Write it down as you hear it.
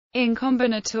In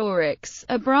combinatorics,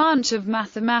 a branch of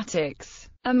mathematics,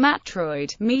 a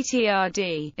matroid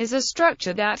 (ʻmeɪtrɔɪd) is a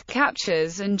structure that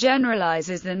captures and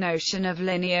generalizes the notion of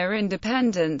linear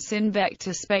independence in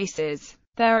vector spaces.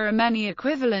 There are many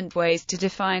equivalent ways to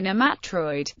define a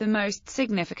matroid, the most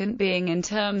significant being in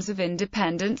terms of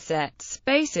independent sets,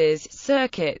 spaces,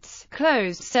 circuits,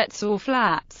 closed sets or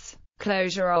flats,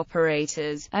 closure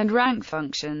operators, and rank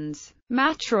functions.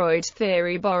 Matroid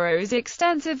theory borrows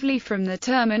extensively from the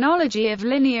terminology of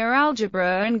linear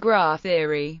algebra and graph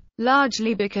theory,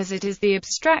 largely because it is the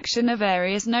abstraction of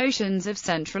various notions of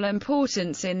central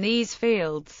importance in these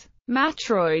fields.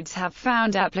 Matroids have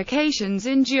found applications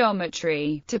in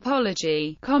geometry,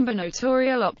 topology,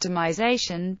 combinatorial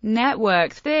optimization,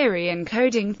 network theory and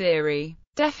coding theory.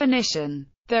 Definition: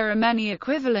 there are many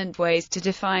equivalent ways to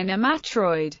define a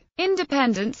matroid.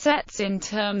 Independent sets in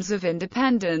terms of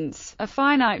independence. A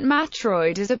finite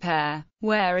matroid is a pair,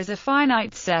 whereas a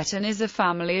finite set N is a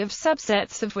family of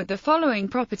subsets of with the following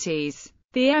properties.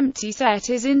 The empty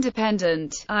set is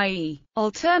independent, i.e.,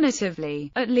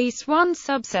 alternatively, at least one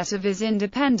subset of is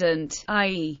independent,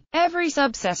 i.e., every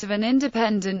subset of an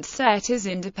independent set is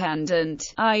independent,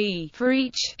 i.e., for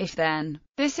each if-then.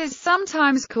 This is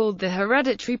sometimes called the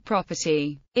hereditary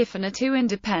property. If an or two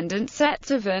independent sets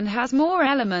of N has more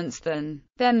elements than,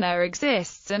 then there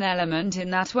exists an element in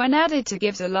that when added to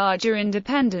gives a larger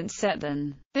independent set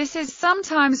than. This is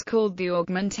sometimes called the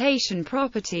augmentation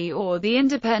property or the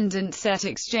independent set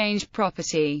exchange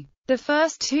property. The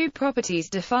first two properties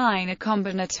define a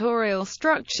combinatorial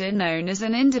structure known as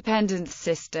an independence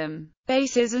system.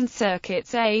 Bases and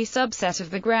circuits. A subset of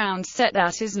the ground set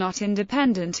that is not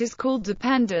independent is called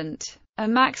dependent. A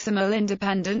maximal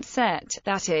independent set,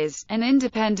 that is, an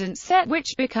independent set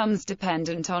which becomes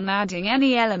dependent on adding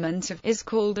any element of, is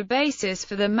called a basis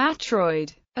for the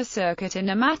matroid. A circuit in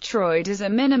a matroid is a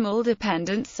minimal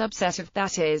dependent subset of,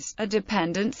 that is, a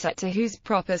dependent set to whose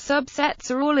proper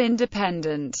subsets are all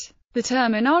independent. The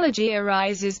terminology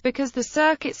arises because the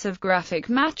circuits of graphic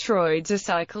matroids are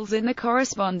cycles in the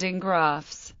corresponding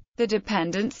graphs. The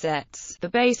dependent sets, the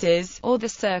bases, or the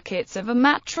circuits of a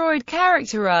matroid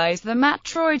characterize the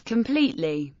matroid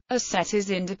completely. A set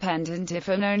is independent if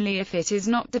and only if it is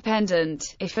not dependent,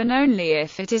 if and only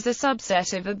if it is a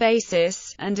subset of a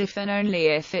basis, and if and only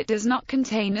if it does not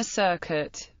contain a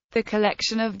circuit. The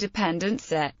collection of dependent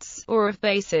sets, or of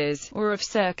bases, or of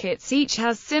circuits each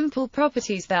has simple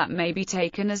properties that may be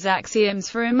taken as axioms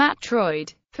for a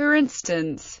matroid. For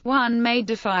instance, one may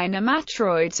define a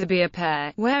matroid to be a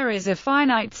pair, whereas a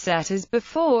finite set is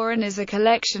before and is a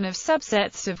collection of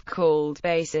subsets of called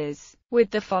bases, with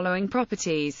the following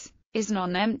properties. Is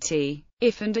non-empty.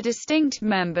 If and are distinct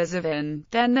members of N,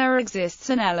 then there exists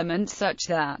an element such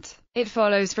that it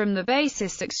follows from the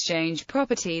basis exchange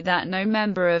property that no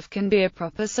member of can be a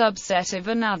proper subset of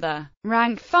another.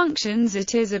 Rank functions.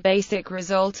 It is a basic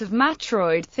result of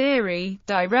matroid theory,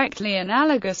 directly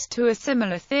analogous to a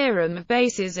similar theorem of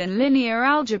bases in linear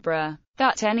algebra,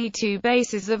 that any two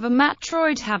bases of a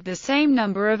matroid have the same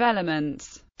number of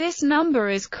elements. This number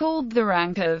is called the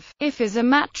rank of. If is a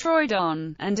matroid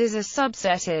on, and is a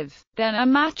subset of, then a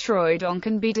matroid on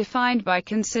can be defined by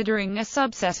considering a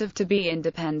subset of to be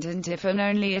independent if and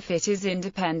only if it is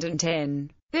independent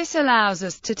in. This allows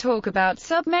us to talk about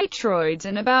submatroids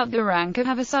and about the rank of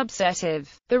a subset of.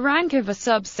 The rank of a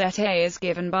subset A is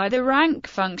given by the rank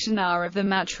function R of the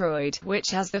matroid,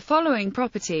 which has the following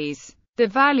properties. The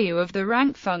value of the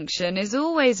rank function is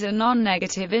always a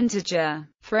non-negative integer.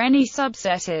 For any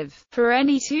subset of, for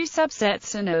any two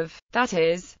subsets N of, that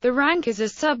is, the rank is a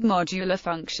submodular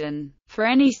function. For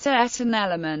any set and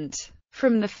element.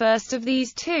 From the first of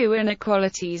these two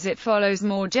inequalities it follows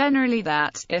more generally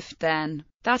that, if then,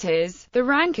 that is, the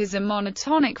rank is a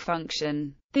monotonic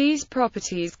function. These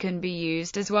properties can be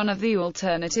used as one of the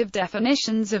alternative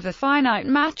definitions of a finite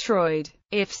matroid.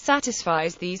 If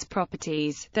satisfies these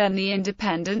properties, then the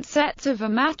independent sets of a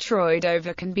matroid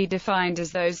over can be defined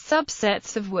as those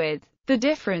subsets of with. The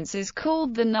difference is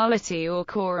called the nullity or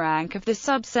core rank of the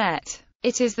subset.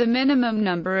 It is the minimum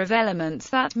number of elements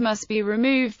that must be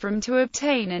removed from to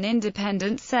obtain an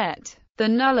independent set. The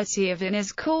nullity of N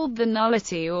is called the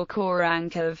nullity or core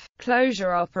rank of.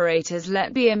 Closure operators.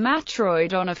 Let be a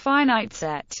matroid on a finite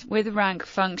set, with rank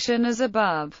function as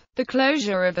above. The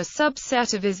closure of a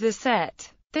subset of is the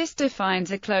set. This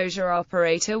defines a closure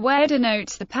operator where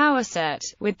denotes the power set,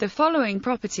 with the following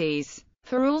properties.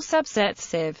 For all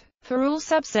subsets IV, for all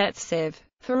subsets IV,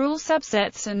 for all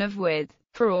subsets N of with,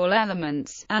 for all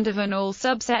elements, and of and all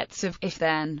subsets of, if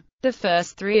then. The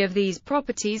first three of these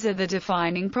properties are the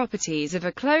defining properties of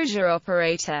a closure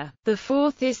operator. The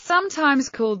fourth is sometimes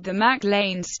called the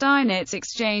Mac-Lane-Steinitz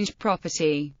exchange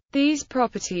property. These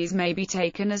properties may be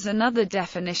taken as another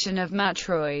definition of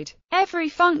matroid. Every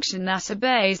function that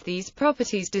obeys these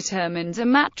properties determines a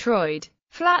matroid.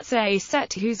 Flat A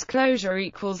set whose closure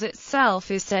equals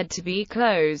itself is said to be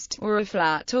closed, or a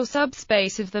flat or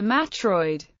subspace of the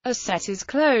matroid. A set is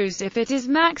closed if it is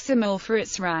maximal for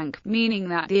its rank, meaning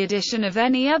that the addition of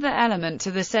any other element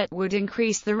to the set would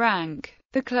increase the rank.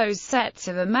 The closed sets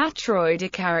of a matroid are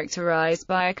characterized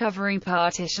by a covering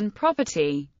partition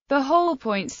property. The whole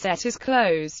point set is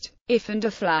closed. If and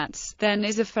a flat, then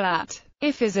is a flat.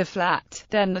 If is a flat,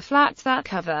 then the flats that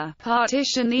cover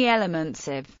partition the elements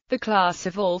of the class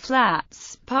of all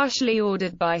flats, partially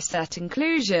ordered by set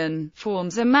inclusion,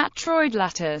 forms a matroid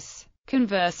lattice.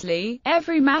 Conversely,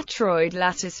 every matroid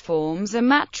lattice forms a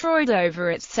matroid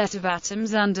over its set of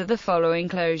atoms under the following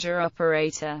closure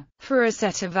operator. For a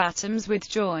set of atoms with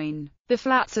join, the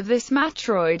flats of this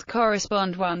matroid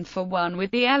correspond one for one with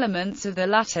the elements of the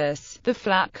lattice. The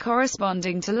flat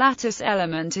corresponding to lattice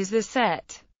element is the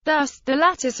set. Thus, the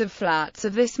lattice of flats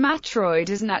of this matroid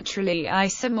is naturally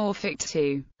isomorphic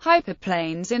to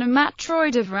hyperplanes in a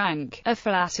matroid of rank. A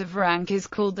flat of rank is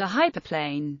called the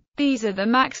hyperplane. These are the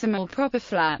maximal proper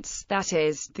flats, that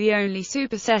is, the only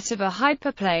superset of a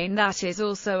hyperplane that is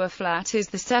also a flat is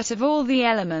the set of all the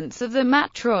elements of the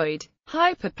matroid.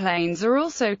 Hyperplanes are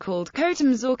also called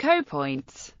coterms or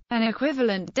copoints. An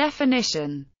equivalent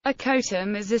definition. A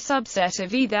coterm is a subset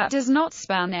of E that does not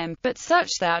span M, but such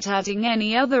that adding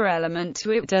any other element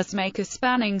to it does make a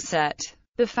spanning set.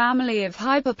 The family of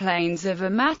hyperplanes of a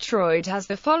matroid has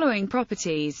the following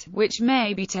properties, which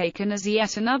may be taken as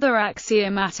yet another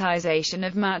axiomatization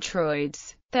of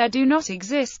matroids. There do not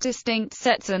exist distinct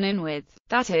sets on in with,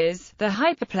 that is, the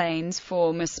hyperplanes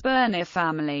form a Sperner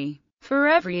family. For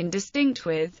every indistinct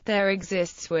with, there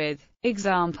exists with.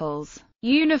 Examples.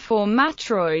 Uniform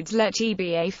matroids. Let E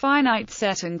be a finite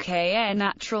set and K a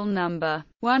natural number.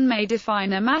 One may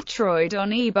define a matroid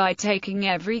on E by taking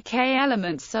every K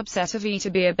element subset of E to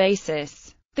be a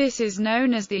basis. This is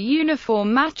known as the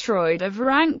uniform matroid of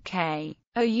rank K.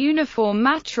 A uniform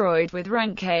matroid with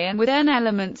rank K and with n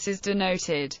elements is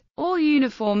denoted. All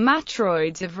uniform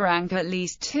matroids of rank at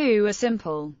least 2 are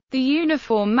simple. The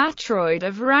uniform matroid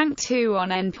of rank 2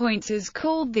 on n points is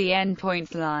called the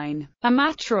n-point line. A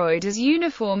matroid is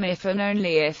uniform if and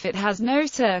only if it has no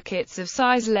circuits of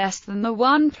size less than the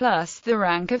 1 plus the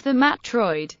rank of the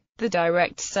matroid. The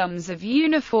direct sums of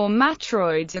uniform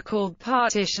matroids are called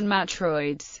partition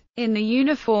matroids. In the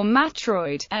uniform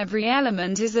matroid, every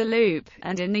element is a loop,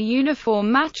 and in the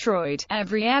uniform matroid,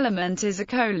 every element is a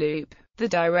coloop. The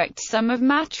direct sum of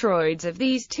matroids of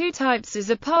these two types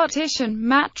is a partition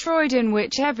matroid in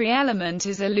which every element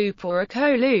is a loop or a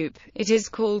coloop. It is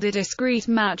called a discrete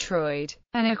matroid.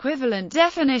 An equivalent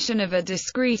definition of a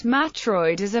discrete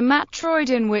matroid is a matroid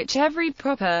in which every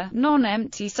proper,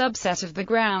 non-empty subset of the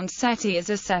ground set E is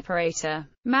a separator.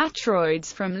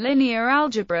 Matroids from linear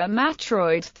algebra.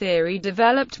 Matroid theory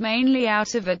developed mainly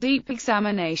out of a deep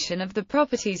examination of the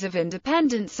properties of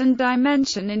independence and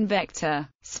dimension in vector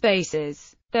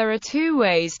spaces. There are two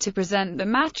ways to present the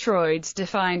matroids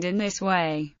defined in this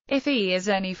way. If E is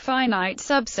any finite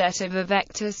subset of a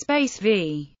vector space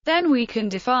V, then we can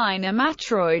define a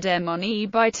matroid M on E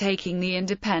by taking the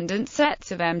independent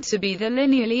sets of M to be the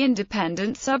linearly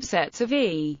independent subsets of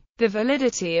E. The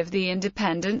validity of the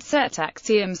independent set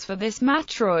axioms for this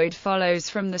matroid follows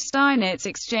from the Steinitz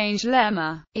exchange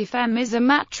lemma. If M is a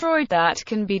matroid that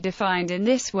can be defined in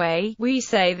this way, we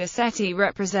say the set E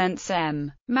represents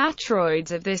M.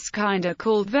 Matroids of this kind are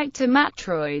called vector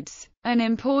matroids. An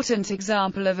important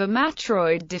example of a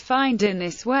matroid defined in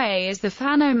this way is the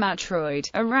Fano matroid,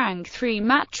 a rank 3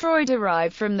 matroid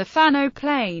derived from the Fano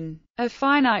plane, a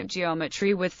finite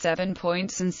geometry with 7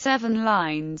 points and 7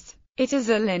 lines. It is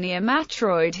a linear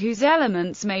matroid whose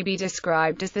elements may be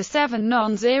described as the 7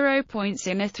 non-zero points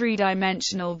in a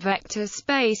three-dimensional vector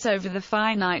space over the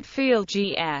finite field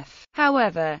GF.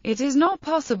 However, it is not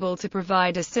possible to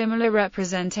provide a similar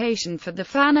representation for the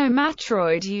Fano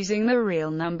matroid using the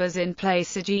real numbers in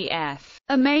place of GF.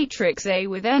 A matrix A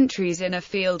with entries in a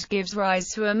field gives rise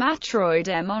to a matroid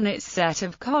M on its set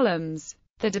of columns.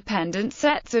 The dependent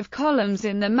sets of columns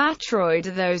in the matroid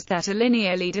are those that are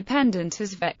linearly dependent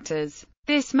as vectors.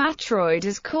 This matroid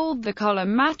is called the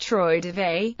column matroid of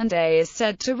A, and A is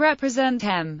said to represent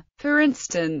M. For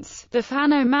instance, the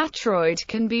Fano matroid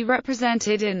can be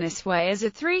represented in this way as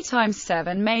a 3 times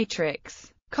 7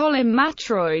 matrix. column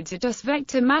matroids are just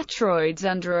vector matroids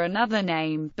under another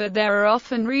name, but there are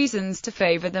often reasons to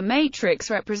favor the matrix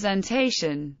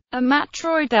representation. A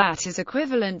matroid that is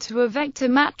equivalent to a vector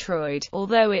matroid,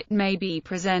 although it may be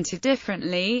presented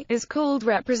differently, is called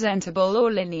representable or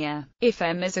linear. If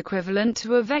M is equivalent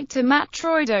to a vector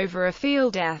matroid over a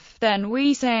field F, then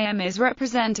we say M is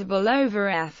representable over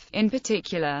F. In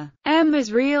particular, M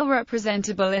is real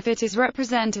representable if it is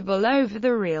representable over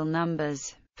the real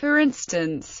numbers. For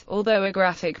instance, although a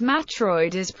graphic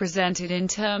matroid is presented in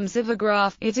terms of a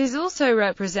graph, it is also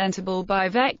representable by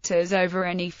vectors over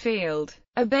any field.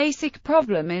 A basic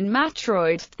problem in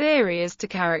matroid theory is to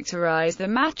characterize the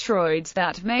matroids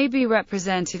that may be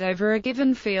represented over a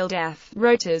given field F.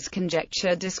 Rotter's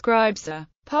conjecture describes a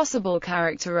possible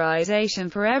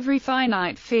characterization for every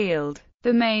finite field.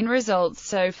 The main results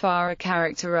so far are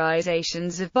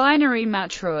characterizations of binary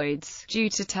matroids,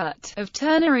 due to Tutt, of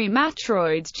ternary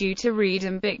matroids due to Reed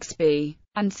and Bixby,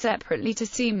 and separately to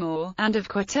Seymour, and of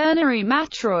quaternary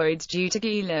matroids due to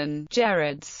Gielen,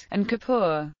 Gerards, and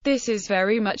Kapoor. This is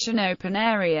very much an open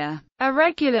area. A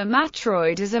regular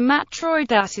matroid is a matroid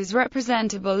that is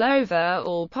representable over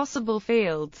all possible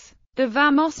fields. The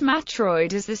Vamos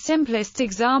matroid is the simplest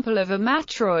example of a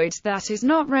matroid that is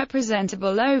not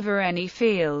representable over any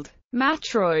field.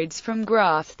 Matroids from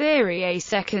graph theory. A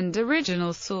second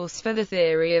original source for the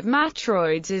theory of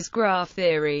matroids is graph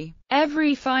theory.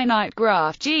 Every finite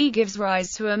graph G gives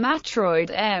rise to a matroid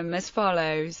M as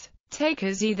follows. Take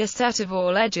as E the set of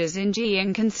all edges in G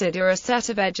and consider a set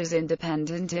of edges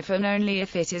independent if and only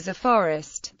if it is a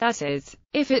forest, that is,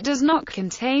 if it does not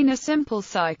contain a simple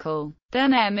cycle.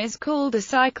 Then M is called a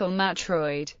cycle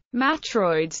matroid.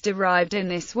 Matroids derived in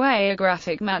this way are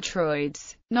graphic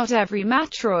matroids. Not every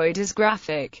matroid is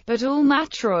graphic, but all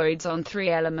matroids on three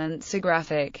elements are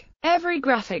graphic. Every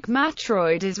graphic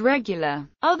matroid is regular.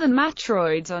 Other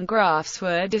matroids on graphs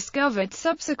were discovered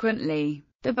subsequently.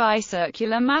 The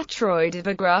bicircular matroid of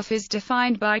a graph is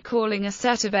defined by calling a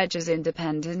set of edges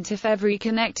independent if every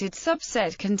connected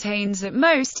subset contains at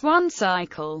most one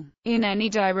cycle. In any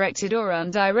directed or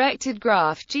undirected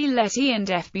graph G, let E and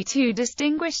F be two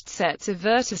distinguished sets of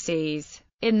vertices.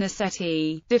 In the set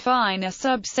E, define a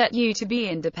subset U to be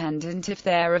independent if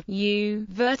there are U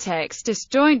vertex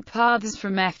disjoint paths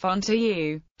from F onto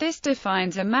U. This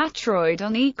defines a matroid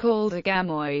on E called a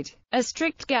gamoid. A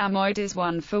strict gamoid is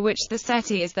one for which the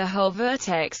set E is the whole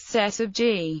vertex set of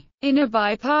G. In a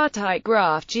bipartite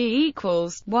graph G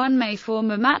equals 1 may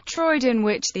form a matroid in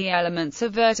which the elements are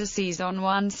vertices on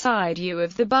one side U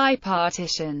of the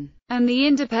bipartition, and the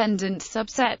independent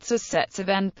subsets are sets of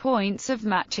endpoints of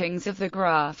matchings of the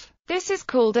graph. This is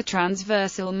called a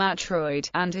transversal matroid,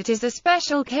 and it is a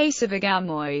special case of a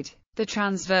gamoid. The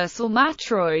transversal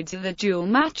matroids are the dual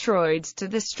matroids to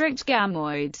the strict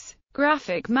gamoids.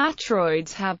 Graphic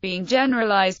matroids have been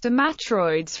generalized to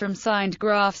matroids from signed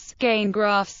graphs, gain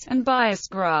graphs, and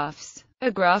biased graphs. A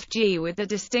graph G with a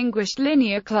distinguished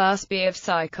linear class B of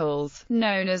cycles,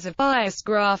 known as a biased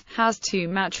graph, has two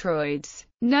matroids,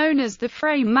 known as the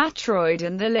frame matroid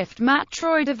and the lift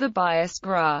matroid of the biased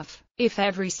graph. If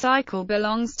every cycle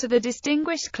belongs to the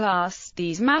distinguished class,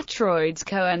 these matroids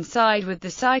coincide with the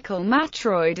cycle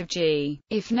matroid of G.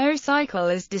 If no cycle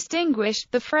is distinguished,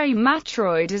 the frame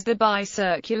matroid is the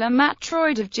bicircular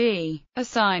matroid of G. A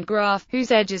signed graph,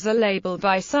 whose edges are labeled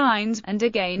by signs, and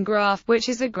a gain graph, which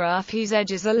is a graph whose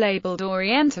edges are labeled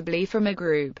orientably from a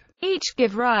group. Each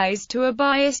give rise to a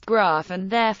biased graph and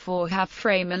therefore have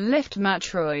frame and lift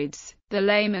matroids. The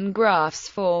Lehmann graphs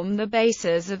form the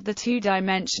basis of the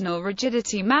two-dimensional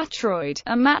rigidity matroid,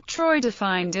 a matroid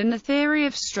defined in the theory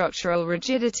of structural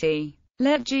rigidity.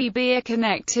 Let G be a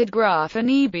connected graph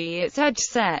and E be its edge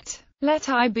set. Let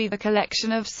I be the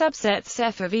collection of subsets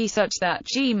F of E such that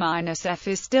G minus F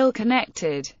is still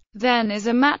connected. Then is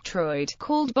a matroid,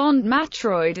 called bond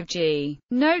matroid of G.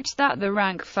 Note that the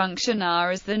rank function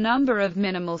R is the number of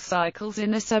minimal cycles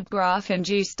in a subgraph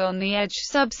induced on the edge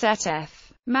subset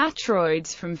F.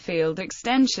 Matroids from field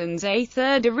extensions. A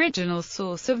third original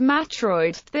source of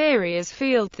matroid theory is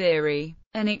field theory.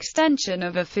 An extension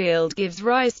of a field gives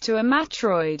rise to a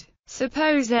matroid.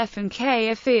 Suppose F and K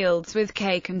are fields with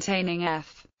K containing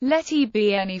F. Let E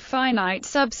be any finite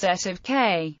subset of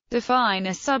K. Define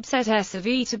a subset S of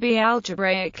E to be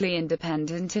algebraically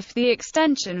independent if the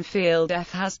extension field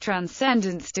F has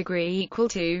transcendence degree equal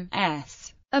to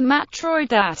S. A matroid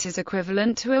that is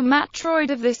equivalent to a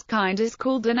matroid of this kind is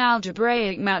called an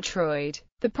algebraic matroid.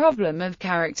 The problem of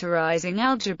characterizing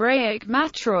algebraic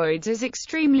matroids is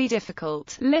extremely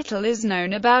difficult. Little is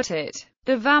known about it.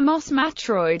 The Vamos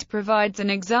matroid provides an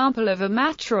example of a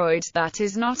matroid that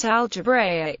is not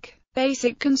algebraic.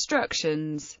 Basic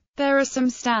constructions. There are some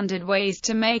standard ways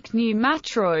to make new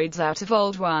matroids out of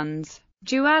old ones.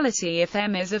 Duality. If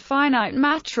M is a finite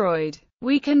matroid,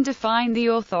 we can define the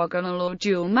orthogonal or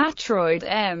dual matroid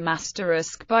M**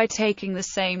 by taking the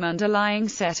same underlying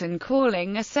set and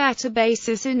calling a set a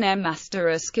basis in M**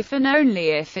 if and only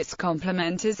if its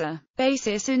complement is a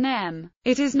basis in M.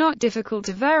 It is not difficult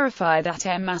to verify that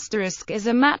M** is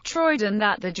a matroid and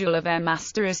that the dual of M**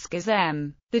 is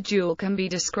M. The dual can be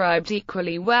described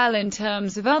equally well in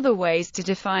terms of other ways to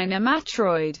define a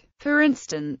matroid. For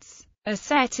instance, a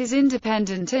set is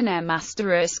independent in M**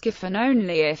 if and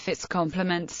only if its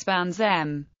complement spans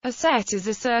M. A set is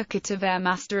a circuit of M**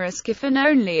 if and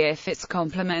only if its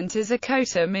complement is a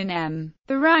coterm in M.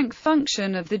 The rank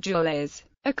function of the dual is,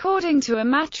 according to a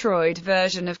matroid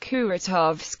version of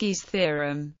Kuratowski's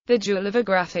theorem, the dual of a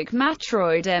graphic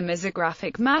matroid M is a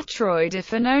graphic matroid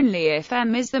if and only if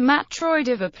M is the matroid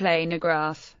of a planar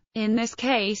graph. In this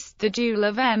case, the dual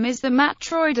of M is the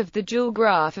matroid of the dual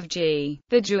graph of G.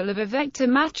 The dual of a vector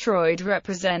matroid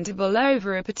representable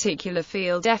over a particular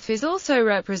field F is also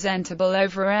representable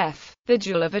over F. The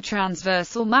dual of a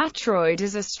transversal matroid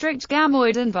is a strict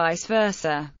gamoid and vice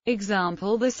versa.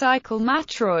 Example: the cycle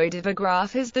matroid of a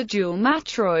graph is the dual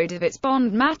matroid of its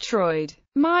bond matroid.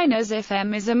 Minus if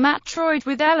M is a matroid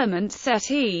with elements set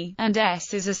E, and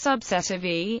S is a subset of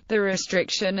E, the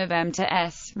restriction of M to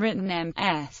S, written M,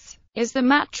 S, is the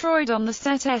matroid on the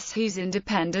set S whose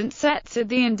independent sets are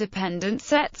the independent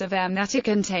sets of M that are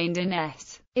contained in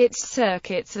S. Its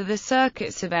circuits are the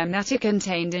circuits of M that are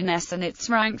contained in S, and its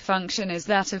rank function is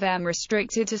that of M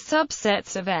restricted to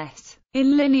subsets of S.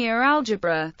 In linear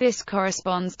algebra, this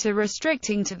corresponds to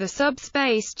restricting to the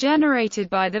subspace generated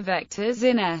by the vectors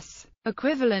in S.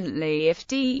 Equivalently, if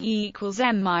D equals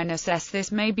M minus S,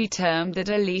 this may be termed the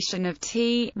deletion of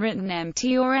T, written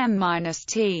MT or M minus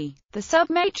T. The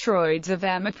submatroids of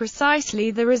M are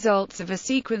precisely the results of a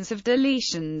sequence of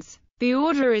deletions. The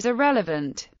order is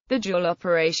irrelevant. The dual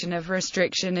operation of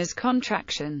restriction is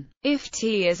contraction. If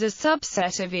T is a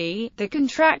subset of E, the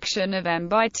contraction of M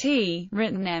by T,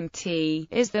 written MT,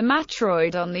 is the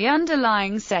matroid on the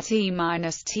underlying set E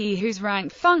minus T whose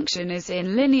rank function is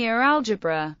in linear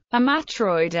algebra. A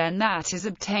matroid N that is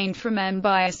obtained from M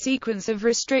by a sequence of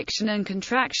restriction and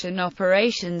contraction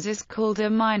operations is called a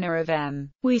minor of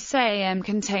M. We say M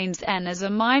contains N as a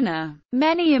minor.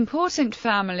 Many important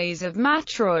families of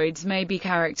matroids may be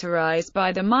characterized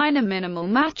by the minor minimal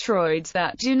matroids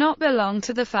that do not belong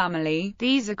to the family.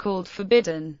 These are called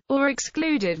forbidden or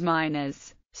excluded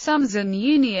minors. Sums and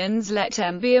unions. Let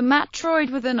M be a matroid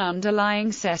with an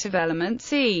underlying set of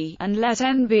elements E, and let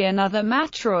N be another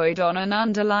matroid on an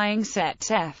underlying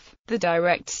set F. The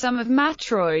direct sum of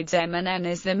matroids M and N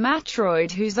is the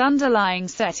matroid whose underlying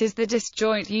set is the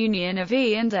disjoint union of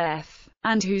E and F,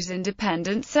 and whose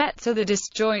independent sets are the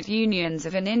disjoint unions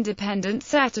of an independent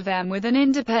set of M with an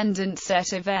independent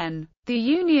set of N. The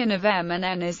union of M and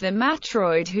N is the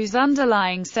matroid whose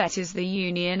underlying set is the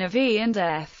union of E and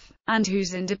F, and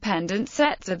whose independent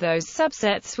sets are those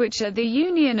subsets which are the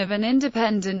union of an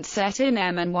independent set in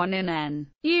M and one in N.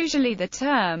 Usually the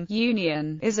term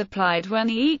union is applied when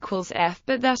E equals F,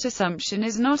 but that assumption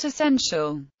is not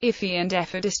essential. If E and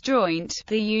F are disjoint,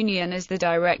 the union is the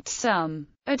direct sum.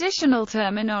 Additional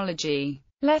terminology.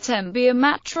 Let M be a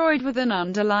matroid with an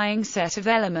underlying set of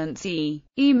elements E.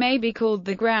 E may be called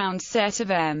the ground set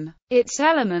of M. Its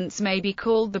elements may be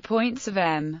called the points of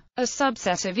M. A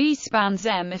subset of E spans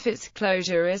M if its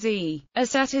closure is E. A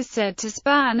set is said to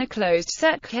span a closed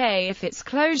set K if its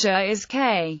closure is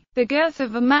K. The girth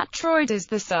of a matroid is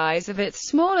the size of its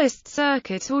smallest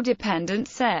circuit or dependent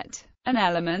set. An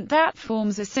element that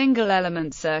forms a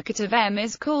single-element circuit of M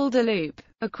is called a loop.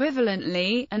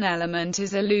 Equivalently, an element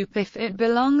is a loop if it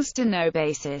belongs to no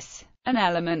basis. An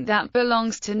element that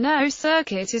belongs to no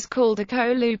circuit is called a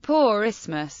coloop or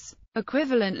isthmus.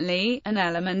 Equivalently, an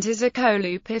element is a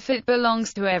coloop if it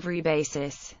belongs to every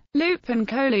basis. Loop and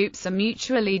coloops are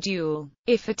mutually dual.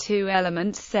 If a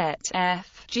two-element set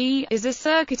F, G, is a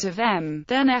circuit of M,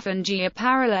 then F and G are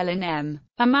parallel in M.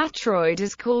 A matroid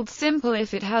is called simple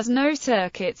if it has no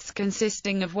circuits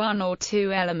consisting of one or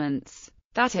two elements.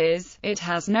 That is, it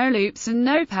has no loops and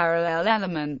no parallel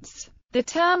elements. The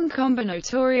term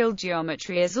combinatorial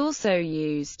geometry is also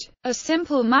used. A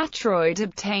simple matroid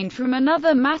obtained from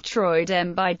another matroid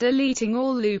M by deleting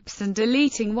all loops and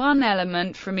deleting one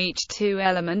element from each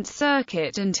two-element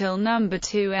circuit until number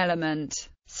two element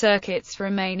circuits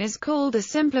remain is called a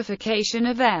simplification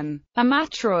of M. A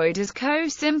matroid is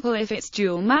co-simple if its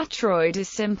dual matroid is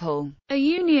simple. A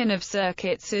union of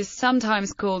circuits is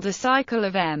sometimes called a cycle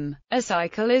of M. A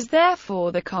cycle is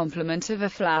therefore the complement of a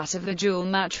flat of the dual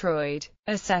matroid.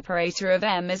 A separator of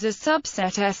M is a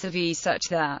subset S of E such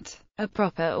that a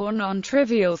proper or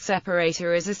non-trivial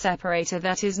separator is a separator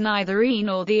that is neither E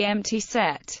nor the empty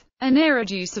set. An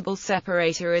irreducible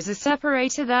separator is a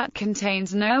separator that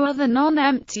contains no other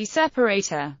non-empty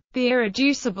separator. The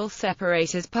irreducible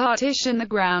separators partition the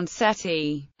ground set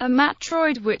E. A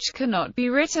matroid which cannot be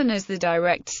written as the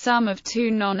direct sum of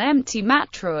two non-empty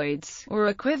matroids,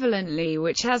 or equivalently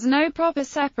which has no proper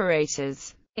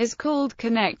separators, is called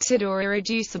connected or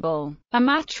irreducible. A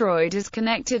matroid is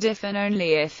connected if and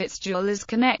only if its dual is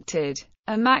connected.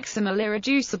 A maximal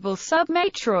irreducible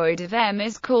submatroid of M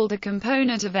is called a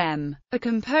component of M. A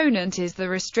component is the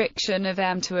restriction of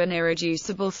M to an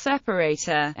irreducible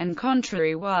separator, and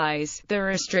contrariwise, the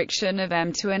restriction of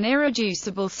M to an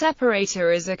irreducible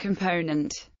separator is a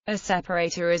component. A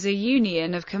separator is a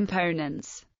union of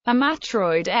components. A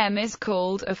matroid M is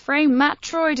called a frame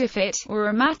matroid if it, or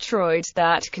a matroid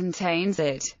that contains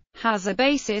it, has a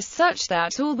basis such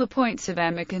that all the points of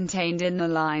M are contained in the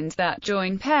lines that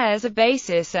join pairs of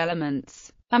basis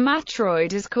elements. A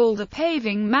matroid is called a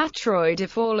paving matroid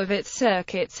if all of its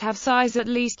circuits have size at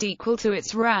least equal to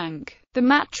its rank. The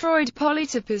matroid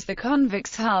polytope is the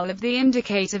convex hull of the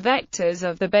indicator vectors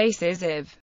of the bases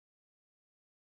if